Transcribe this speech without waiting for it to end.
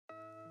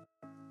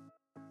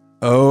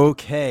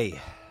Okay.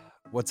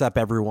 What's up,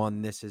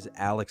 everyone? This is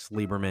Alex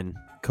Lieberman,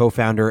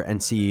 co-founder and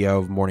CEO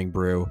of Morning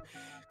Brew,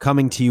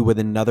 coming to you with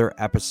another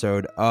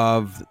episode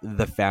of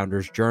The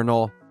Founder's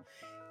Journal.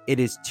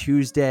 It is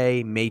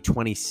Tuesday, May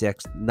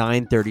 26th,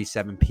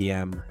 9:37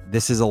 p.m.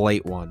 This is a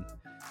late one.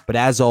 But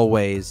as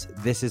always,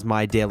 this is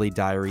my daily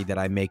diary that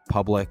I make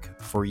public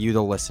for you,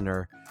 the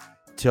listener,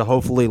 to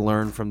hopefully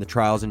learn from the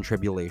trials and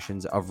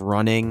tribulations of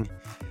running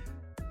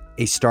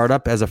a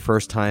startup as a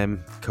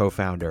first-time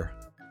co-founder.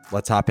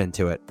 Let's hop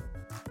into it.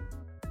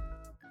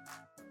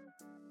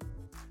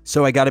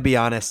 So I got to be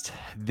honest,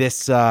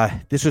 this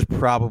was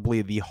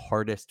probably the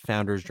hardest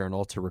Founder's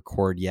Journal to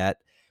record yet.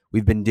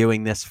 We've been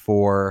doing this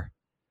for,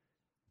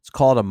 let's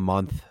call it a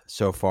month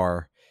so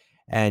far.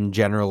 And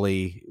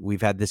generally,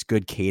 we've had this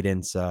good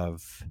cadence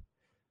of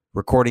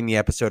recording the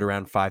episode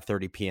around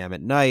 5:30 p.m.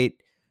 at night.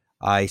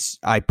 I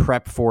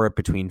prep for it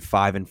between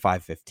 5 and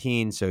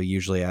 5:15. So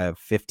usually I have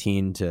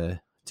 15 to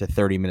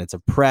 30 minutes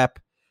of prep.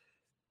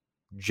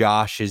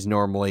 Josh is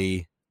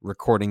normally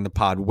recording the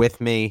pod with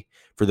me.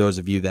 For those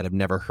of you that have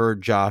never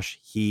heard Josh,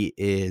 he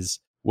is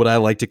what I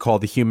like to call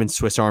the human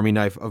Swiss Army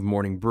knife of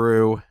Morning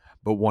Brew.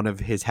 But one of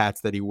his hats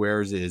that he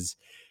wears is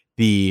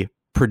the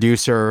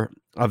producer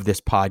of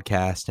this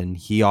podcast. And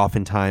he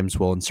oftentimes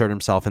will insert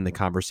himself in the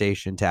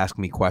conversation to ask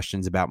me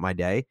questions about my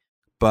day.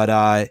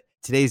 But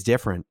today's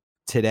different.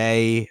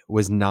 Today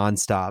was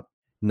nonstop.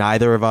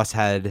 Neither of us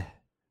had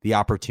the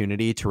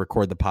opportunity to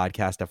record the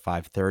podcast at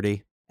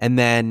 5:30. And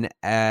then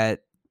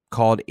at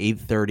called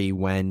 8:30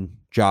 when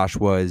Josh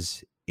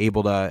was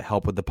able to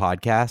help with the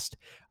podcast,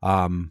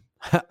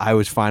 I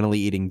was finally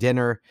eating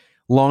dinner.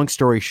 Long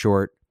story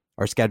short,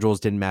 our schedules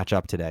didn't match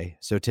up today.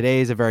 So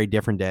today is a very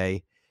different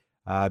day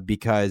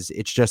because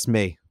it's just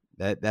me.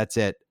 That's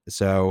it.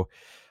 So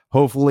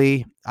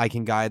hopefully I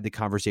can guide the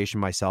conversation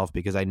myself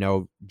because I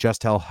know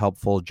just how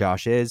helpful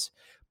Josh is.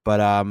 But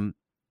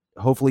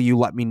hopefully you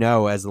let me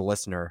know as the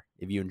listener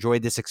if you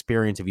enjoyed this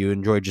experience, if you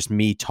enjoyed just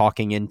me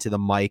talking into the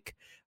mic,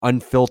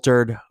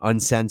 unfiltered,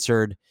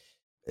 uncensored,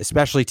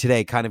 especially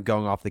today, kind of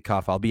going off the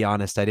cuff. I'll be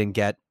honest, I didn't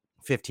get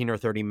 15 or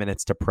 30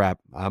 minutes to prep.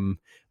 I'm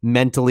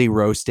mentally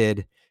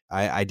roasted.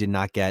 I did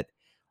not get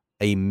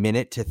a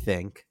minute to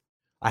think.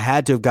 I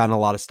had to have gotten a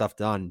lot of stuff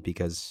done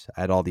because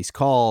I had all these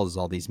calls,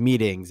 all these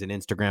meetings, an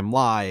Instagram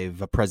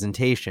Live, a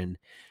presentation.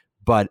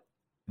 But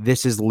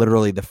this is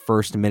literally the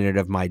first minute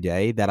of my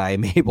day that I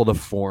am able to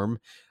form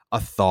a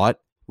thought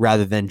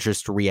rather than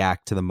just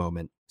react to the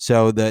moment.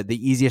 So the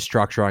easiest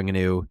structure I'm going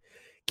to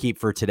keep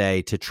for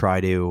today to try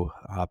to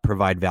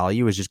provide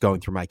value is just going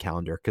through my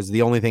calendar, because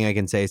the only thing I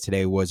can say is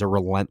today was a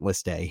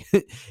relentless day.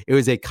 It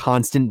was a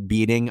constant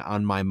beating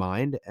on my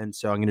mind. And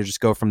so I'm going to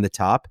just go from the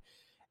top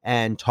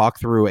and talk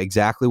through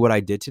exactly what I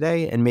did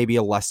today and maybe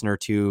a lesson or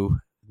two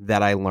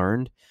that I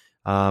learned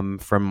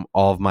from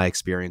all of my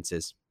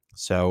experiences.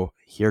 So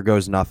here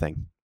goes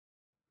nothing.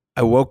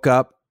 I woke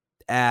up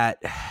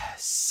at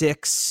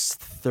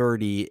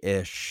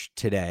 6:30-ish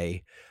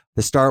today.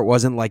 The start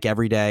wasn't like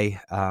every day.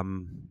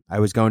 I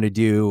was going to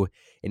do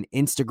an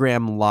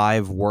Instagram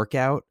Live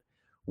workout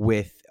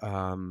with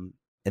an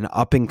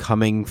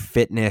up-and-coming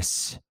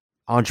fitness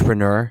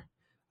entrepreneur,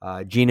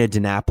 Gina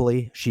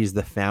DiNapoli. She's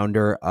the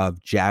founder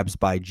of Jabs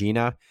by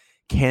Gina.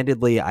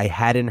 Candidly, I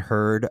hadn't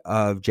heard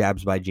of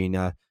Jabs by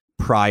Gina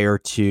prior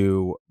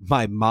to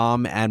my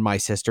mom and my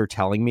sister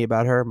telling me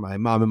about her. My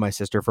mom and my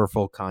sister, for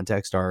full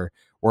context, are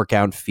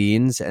workout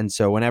fiends. And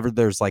so whenever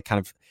there's like kind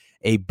of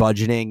a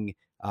budgeting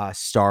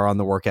star on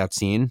the workout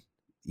scene,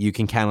 you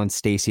can count on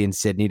Stacy and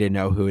Sydney to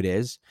know who it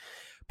is.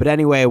 But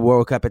anyway, I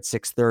woke up at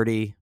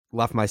 6:30,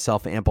 left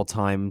myself ample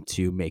time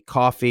to make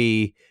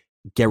coffee,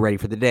 get ready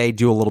for the day,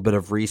 do a little bit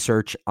of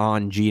research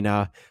on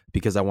Gina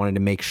because I wanted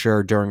to make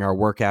sure during our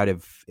workout,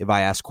 if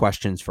I asked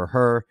questions for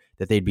her,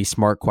 that they'd be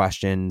smart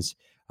questions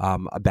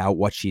about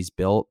what she's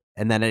built.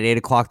 And then at 8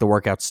 o'clock, the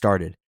workout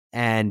started.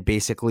 And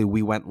basically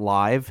we went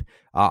live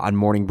on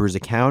Morning Brew's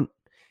account.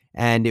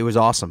 And it was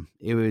awesome.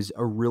 It was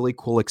a really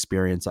cool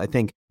experience. I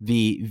think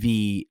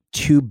the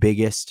two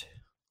biggest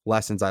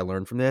lessons I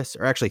learned from this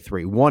are actually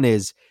three. One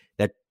is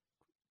that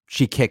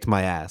she kicked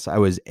my ass. I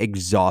was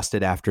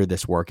exhausted after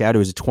this workout. It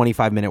was a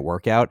 25-minute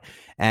workout,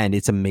 and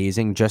it's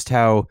amazing just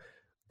how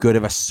good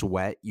of a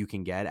sweat you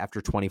can get after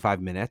 25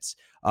 minutes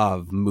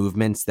of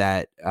movements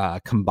that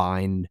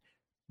combine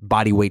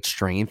body weight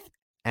strength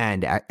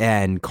and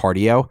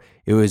cardio.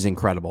 It was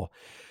incredible.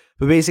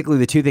 But basically,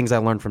 the two things I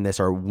learned from this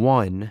are,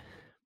 one,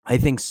 I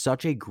think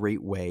such a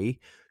great way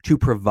to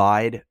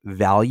provide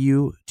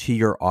value to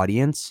your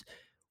audience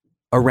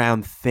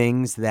around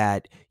things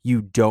that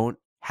you don't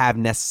have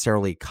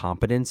necessarily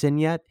competence in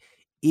yet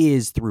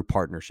is through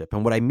partnership.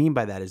 And what I mean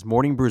by that is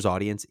Morning Brew's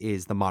audience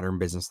is the modern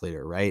business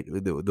leader, right?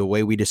 The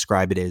way we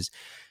describe it is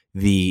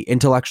the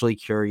intellectually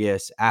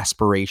curious,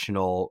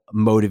 aspirational,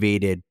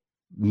 motivated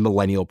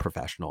millennial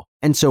professional.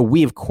 And so we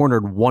have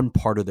cornered one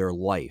part of their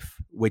life,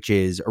 which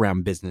is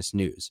around business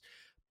news.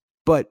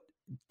 But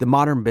the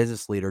modern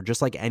business leader,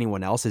 just like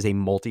anyone else, is a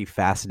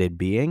multifaceted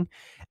being.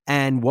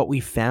 And what we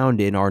found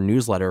in our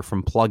newsletter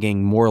from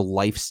plugging more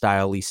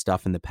lifestyle-y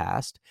stuff in the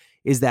past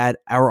is that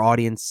our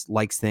audience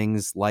likes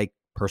things like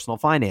personal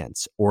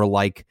finance or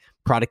like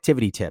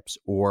productivity tips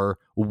or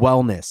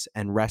wellness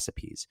and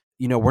recipes.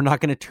 We're not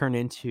going to turn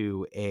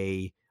into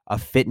a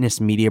fitness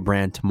media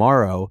brand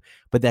tomorrow,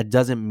 but that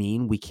doesn't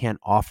mean we can't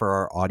offer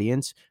our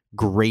audience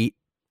great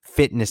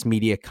fitness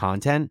media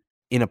content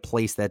in a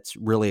place that's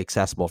really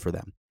accessible for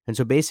them. And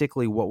so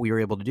basically what we were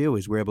able to do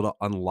is we're able to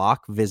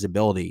unlock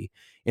visibility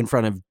in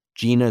front of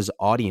Gina's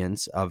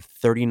audience of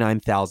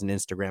 39,000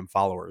 Instagram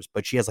followers,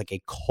 but she has like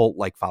a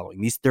cult-like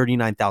following. These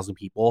 39,000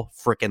 people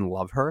freaking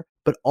love her.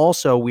 But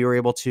also we were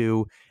able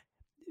to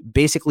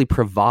basically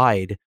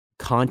provide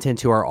content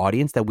to our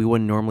audience that we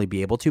wouldn't normally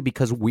be able to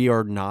because we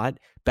are not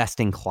best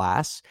in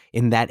class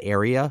in that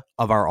area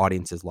of our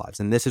audience's lives.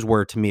 And this is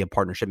where, to me, a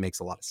partnership makes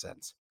a lot of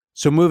sense.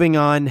 So moving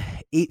on,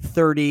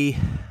 8:30,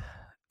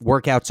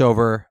 workout's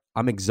over.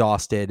 I'm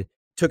exhausted.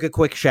 Took a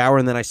quick shower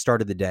and then I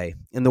started the day.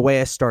 And the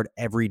way I start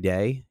every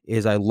day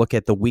is I look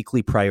at the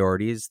weekly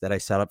priorities that I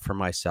set up for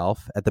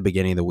myself at the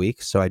beginning of the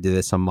week. So I did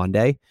this on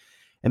Monday.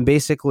 And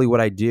basically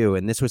what I do,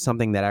 and this was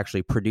something that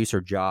actually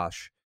producer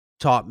Josh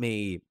taught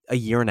me a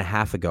year and a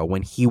half ago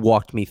when he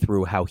walked me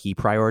through how he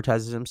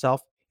prioritizes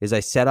himself, is I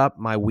set up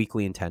my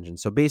weekly intention.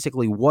 So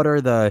basically, what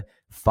are the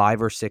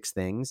 5 or 6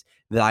 things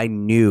that I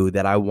knew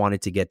that I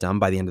wanted to get done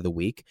by the end of the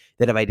week,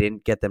 that if I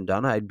didn't get them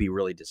done, I'd be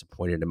really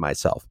disappointed in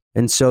myself.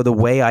 And so the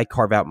way I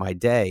carve out my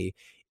day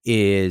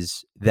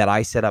is that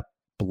I set up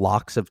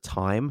blocks of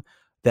time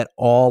that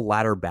all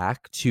ladder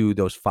back to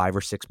those 5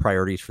 or 6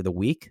 priorities for the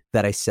week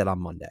that I set on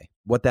Monday.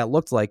 What that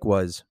looked like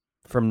was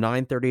from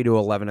 9:30 to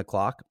 11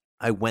 o'clock,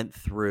 I went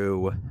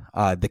through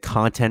the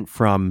content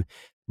from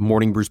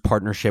Morning Brew's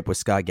partnership with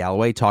Scott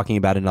Galloway, talking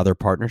about another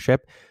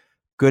partnership.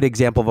 Good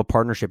example of a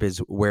partnership is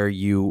where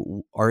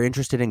you are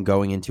interested in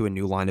going into a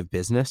new line of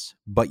business,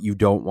 but you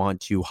don't want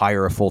to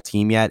hire a full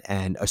team yet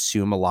and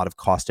assume a lot of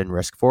cost and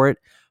risk for it.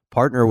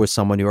 Partner with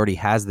someone who already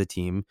has the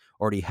team,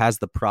 already has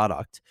the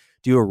product.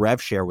 Do a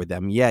rev share with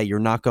them. Yeah, you're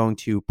not going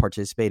to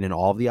participate in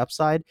all of the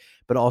upside,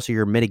 but also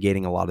you're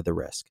mitigating a lot of the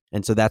risk.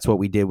 And so that's what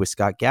we did with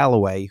Scott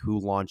Galloway, who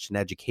launched an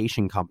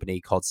education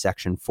company called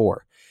Section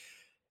 4.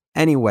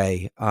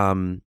 Anyway,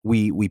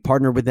 we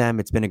partnered with them.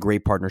 It's been a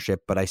great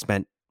partnership, but I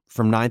spent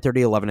from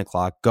 9:30 to 11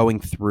 o'clock going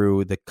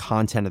through the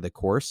content of the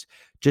course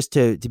just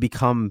to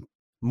become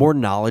more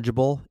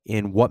knowledgeable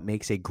in what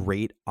makes a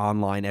great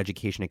online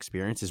education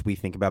experience as we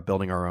think about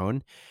building our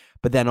own.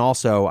 But then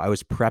also I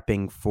was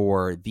prepping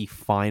for the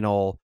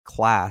final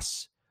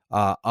class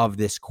of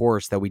this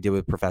course that we did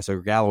with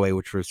Professor Galloway,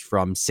 which was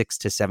from 6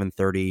 to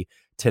 7:30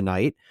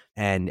 tonight.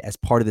 And as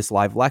part of this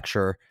live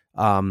lecture,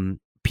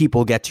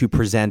 people get to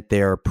present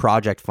their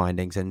project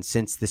findings. And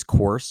since this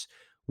course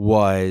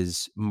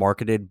was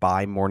marketed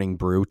by Morning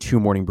Brew to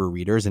Morning Brew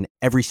readers, and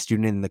every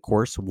student in the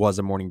course was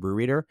a Morning Brew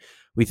reader,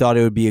 we thought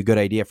it would be a good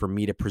idea for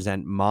me to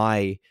present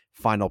my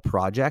final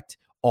project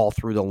all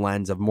through the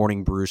lens of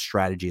Morning Brew's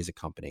strategy as a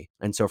company.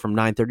 And so from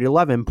 9:30 to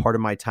 11, part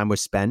of my time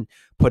was spent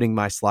putting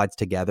my slides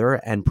together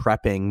and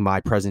prepping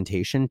my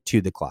presentation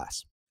to the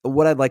class.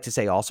 What I'd like to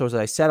say also is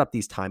that I set up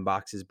these time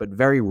boxes, but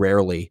very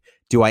rarely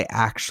do I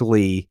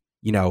actually,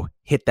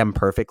 hit them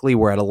perfectly,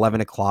 where at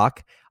 11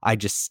 o'clock, I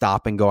just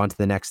stop and go on to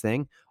the next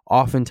thing.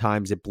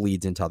 Oftentimes it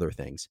bleeds into other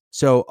things.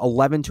 So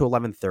 11 to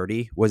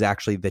 11:30 was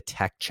actually the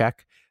tech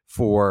check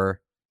for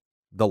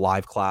the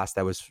live class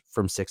that was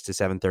from 6 to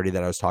 7:30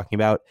 that I was talking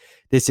about.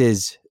 This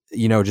is,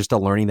 just a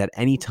learning that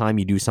anytime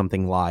you do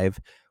something live,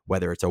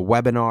 whether it's a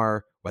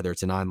webinar, whether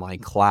it's an online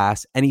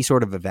class, any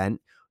sort of event,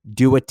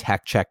 do a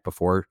tech check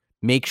before.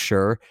 Make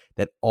sure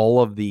that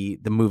all of the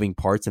moving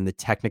parts and the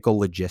technical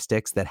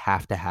logistics that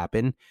have to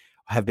happen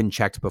have been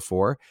checked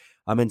before.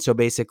 And so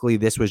basically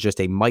this was just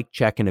a mic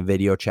check and a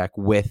video check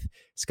with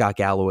Scott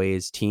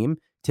Galloway's team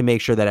to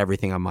make sure that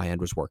everything on my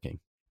end was working.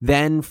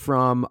 Then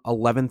from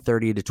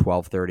 11:30 to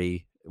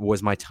 12:30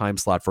 was my time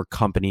slot for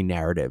company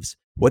narratives.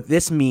 What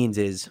this means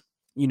is,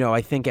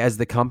 I think as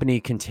the company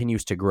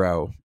continues to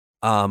grow,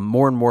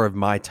 more and more of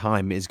my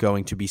time is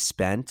going to be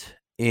spent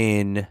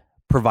in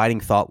providing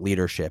thought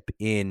leadership,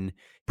 in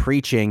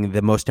preaching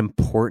the most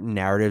important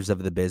narratives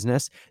of the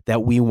business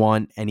that we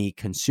want any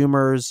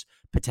consumers,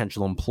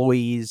 potential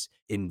employees,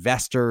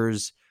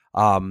 investors,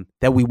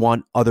 that we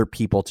want other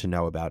people to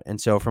know about. And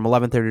so from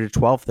 11:30 to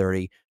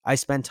 12:30, I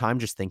spend time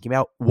just thinking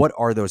about what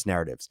are those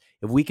narratives.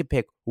 If we could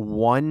pick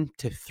 1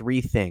 to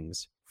 3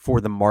 things for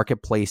the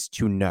marketplace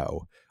to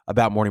know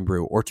about Morning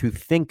Brew or to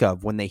think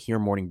of when they hear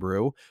Morning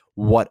Brew,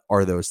 what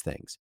are those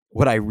things?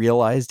 What I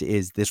realized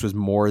is this was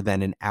more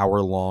than an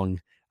hour-long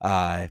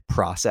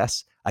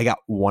process. I got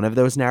one of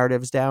those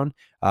narratives down,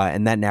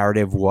 and that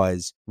narrative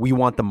was, we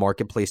want the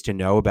marketplace to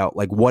know about,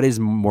 like, what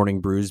is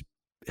Morning Brew's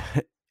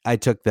I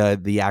took the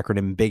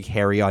acronym Big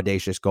Hairy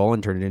Audacious Goal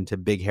and turned it into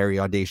Big Hairy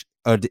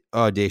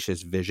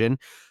Audacious Vision.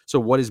 So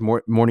what is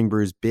Morning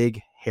Brew's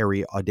Big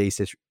Hairy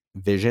Audacious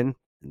Vision?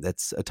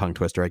 That's a tongue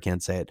twister. I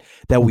can't say it.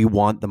 That we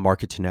want the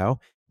market to know.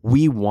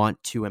 We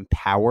want to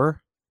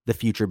empower the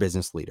future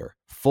business leader.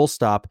 Full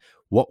stop.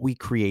 What we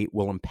create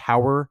will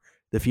empower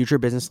the future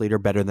business leader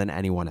better than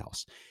anyone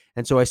else.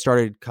 And so I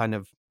started kind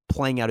of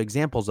playing out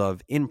examples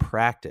of in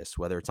practice,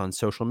 whether it's on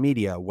social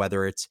media,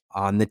 whether it's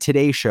on the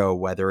Today Show,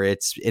 whether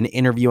it's an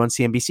interview on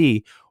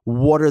CNBC.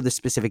 What are the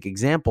specific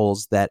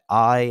examples that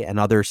I and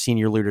other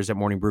senior leaders at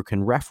Morning Brew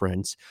can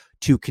reference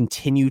to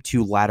continue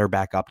to ladder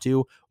back up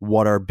to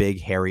what our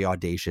big, hairy,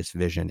 audacious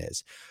vision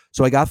is?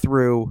 So I got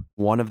through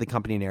one of the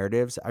company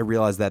narratives. I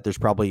realized that there's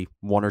probably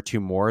one or two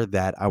more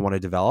that I want to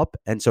develop.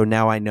 And so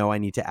now I know I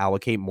need to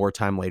allocate more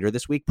time later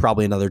this week,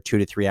 probably another 2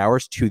 to 3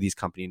 hours to these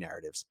company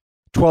narratives.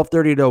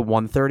 12:30 to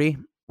 1:30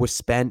 was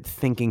spent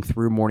thinking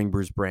through Morning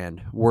Brew's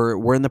brand.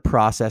 We're in the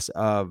process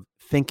of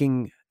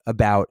thinking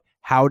about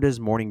how does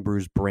Morning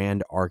Brew's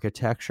brand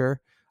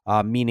architecture,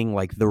 meaning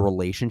like the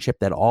relationship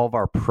that all of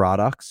our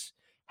products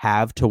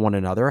have to one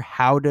another,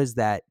 how does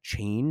that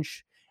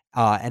change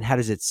and how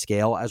does it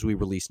scale as we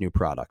release new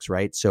products,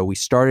 right? So we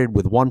started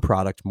with one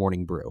product,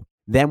 Morning Brew.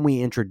 Then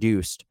we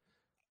introduced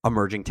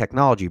Emerging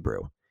Technology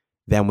Brew.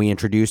 Then we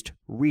introduced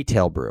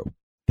Retail Brew.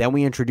 Then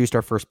we introduced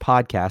our first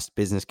podcast,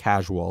 Business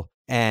Casual,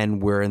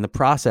 and we're in the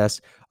process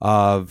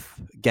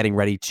of getting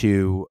ready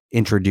to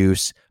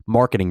introduce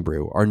Marketing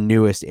Brew, our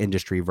newest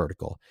industry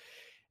vertical.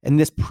 And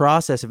this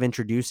process of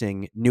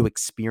introducing new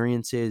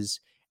experiences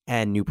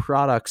and new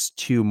products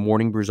to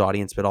Morning Brew's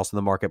audience, but also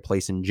the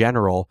marketplace in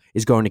general,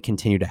 is going to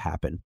continue to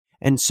happen.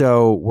 And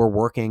so we're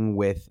working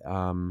with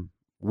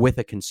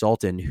a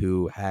consultant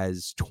who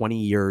has 20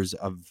 years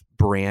of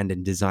brand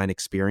and design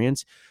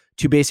experience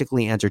to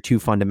basically answer two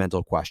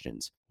fundamental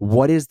questions.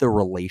 What is the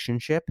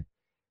relationship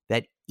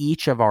that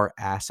each of our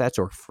assets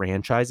or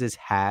franchises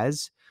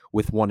has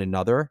with one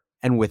another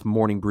and with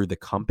Morning Brew, the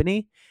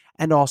company?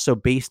 And also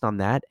based on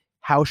that,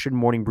 how should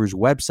Morning Brew's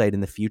website in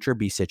the future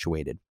be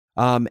situated?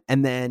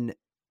 And then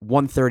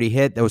 1:30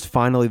 hit. That was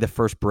finally the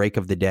first break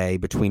of the day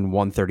between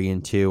 1:30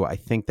 and 2. I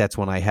think that's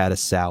when I had a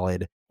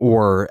salad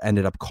or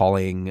ended up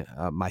calling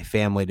my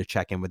family to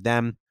check in with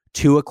them.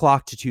 2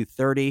 o'clock to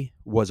 2:30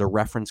 was a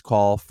reference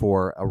call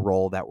for a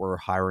role that we're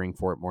hiring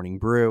for at Morning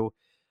Brew.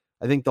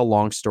 I think the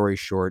long story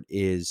short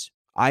is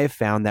I have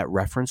found that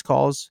reference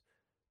calls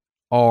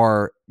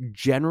are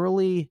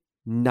generally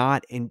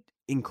not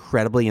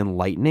incredibly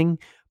enlightening,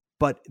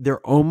 but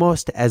they're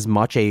almost as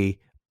much a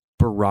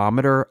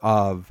barometer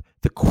of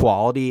the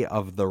quality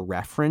of the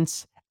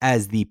reference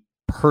as the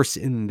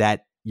person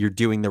that you're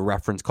doing the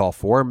reference call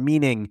for.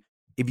 Meaning,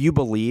 if you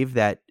believe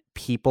that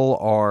people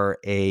are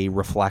a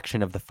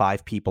reflection of the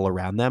 5 people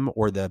around them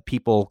or the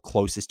people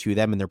closest to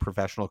them in their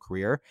professional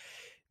career,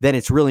 then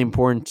it's really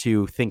important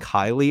to think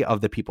highly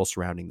of the people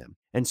surrounding them.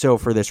 And so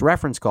for this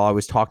reference call, I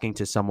was talking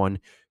to someone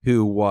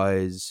who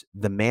was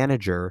the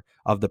manager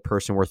of the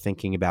person we're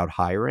thinking about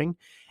hiring.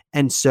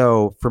 And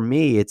so for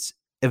me, it's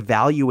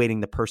evaluating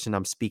the person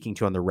I'm speaking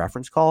to on the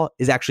reference call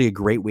is actually a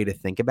great way to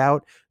think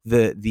about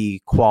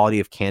the quality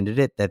of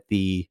candidate that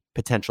the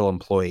potential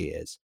employee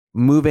is.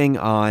 Moving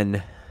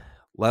on,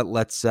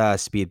 let's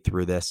speed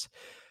through this.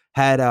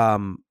 Had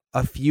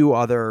a few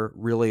other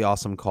really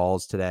awesome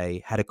calls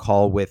today. Had a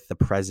call with the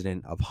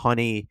president of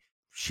Honey.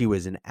 She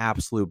was an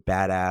absolute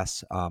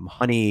badass.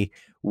 Honey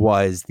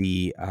was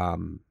the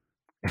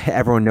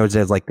everyone knows it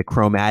as like the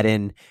Chrome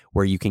add-in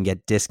where you can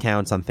get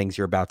discounts on things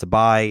you're about to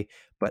buy.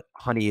 But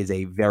Honey is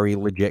a very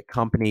legit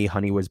company.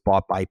 Honey was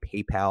bought by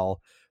PayPal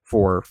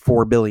for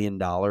 $4 billion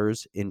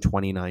in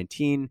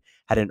 2019.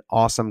 Had an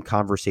awesome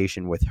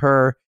conversation with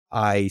her.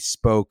 I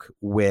spoke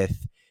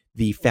with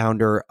the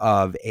founder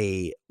of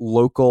a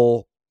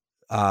local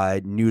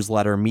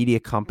newsletter media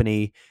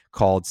company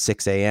called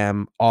 6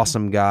 a.m.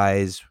 Awesome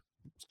guys,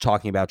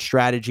 talking about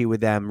strategy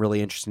with them.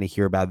 Really interesting to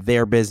hear about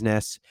their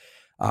business.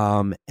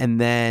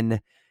 And then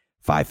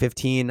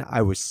 5:15,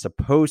 I was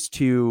supposed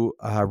to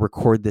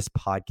record this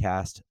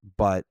podcast,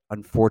 but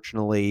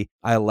unfortunately,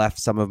 I left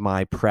some of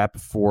my prep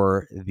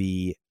for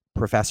the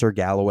Professor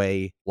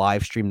Galloway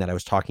live stream that I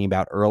was talking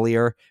about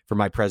earlier for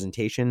my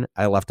presentation.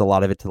 I left a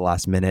lot of it to the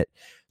last minute.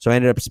 So I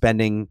ended up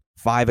spending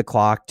 5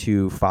 o'clock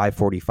to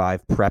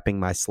 5:45 prepping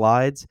my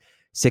slides.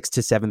 6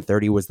 to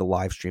 7:30 was the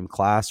live stream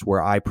class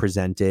where I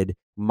presented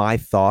my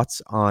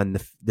thoughts on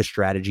the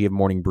strategy of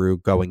Morning Brew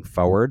going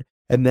forward.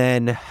 And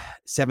then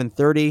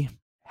 7:30,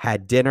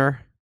 had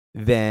dinner,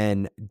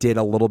 then did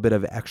a little bit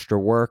of extra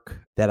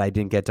work that I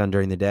didn't get done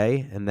during the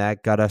day. And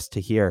that got us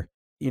to here.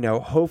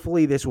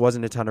 Hopefully this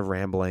wasn't a ton of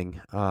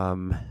rambling.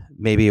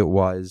 Maybe it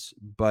was,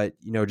 but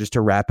just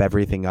to wrap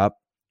everything up,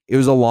 it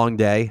was a long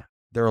day.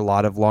 There are a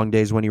lot of long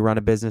days when you run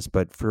a business,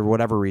 but for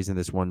whatever reason,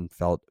 this one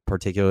felt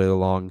particularly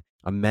long.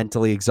 I'm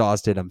mentally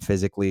exhausted. I'm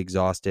physically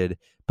exhausted,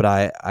 but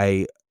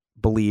I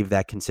believe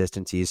that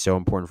consistency is so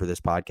important for this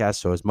podcast.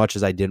 So as much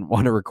as I didn't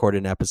want to record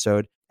an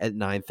episode at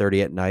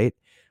 9:30 at night,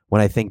 when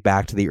I think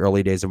back to the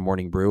early days of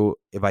Morning Brew,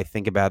 if I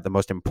think about the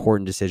most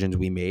important decisions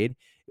we made,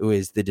 it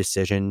was the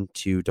decision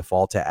to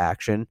default to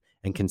action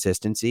and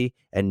consistency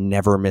and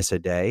never miss a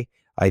day.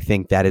 I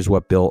think that is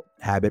what built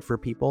habit for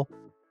people.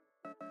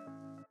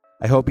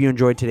 I hope you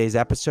enjoyed today's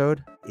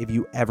episode. if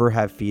you ever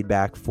have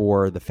feedback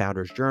for the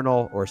Founders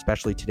Journal, or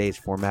especially today's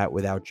format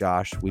without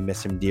Josh, we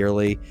miss him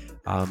dearly.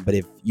 But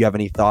if you have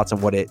any thoughts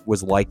on what it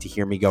was like to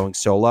hear me going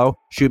solo,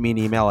 shoot me an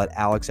email at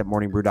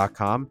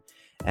alex@morningbrew.com,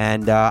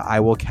 and I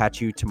will catch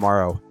you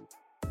tomorrow.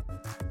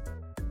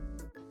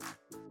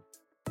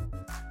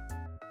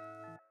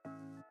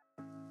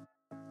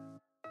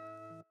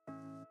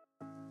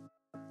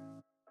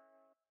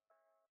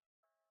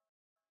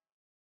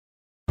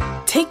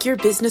 Take your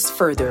business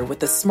further with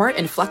the smart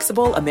and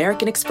flexible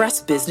American Express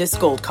Business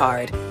Gold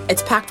Card.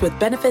 It's packed with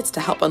benefits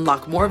to help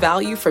unlock more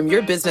value from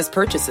your business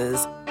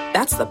purchases.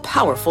 That's the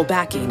powerful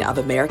backing of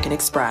American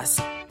Express.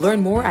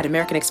 Learn more at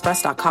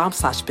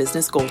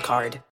americanexpress.com/businessgoldcard.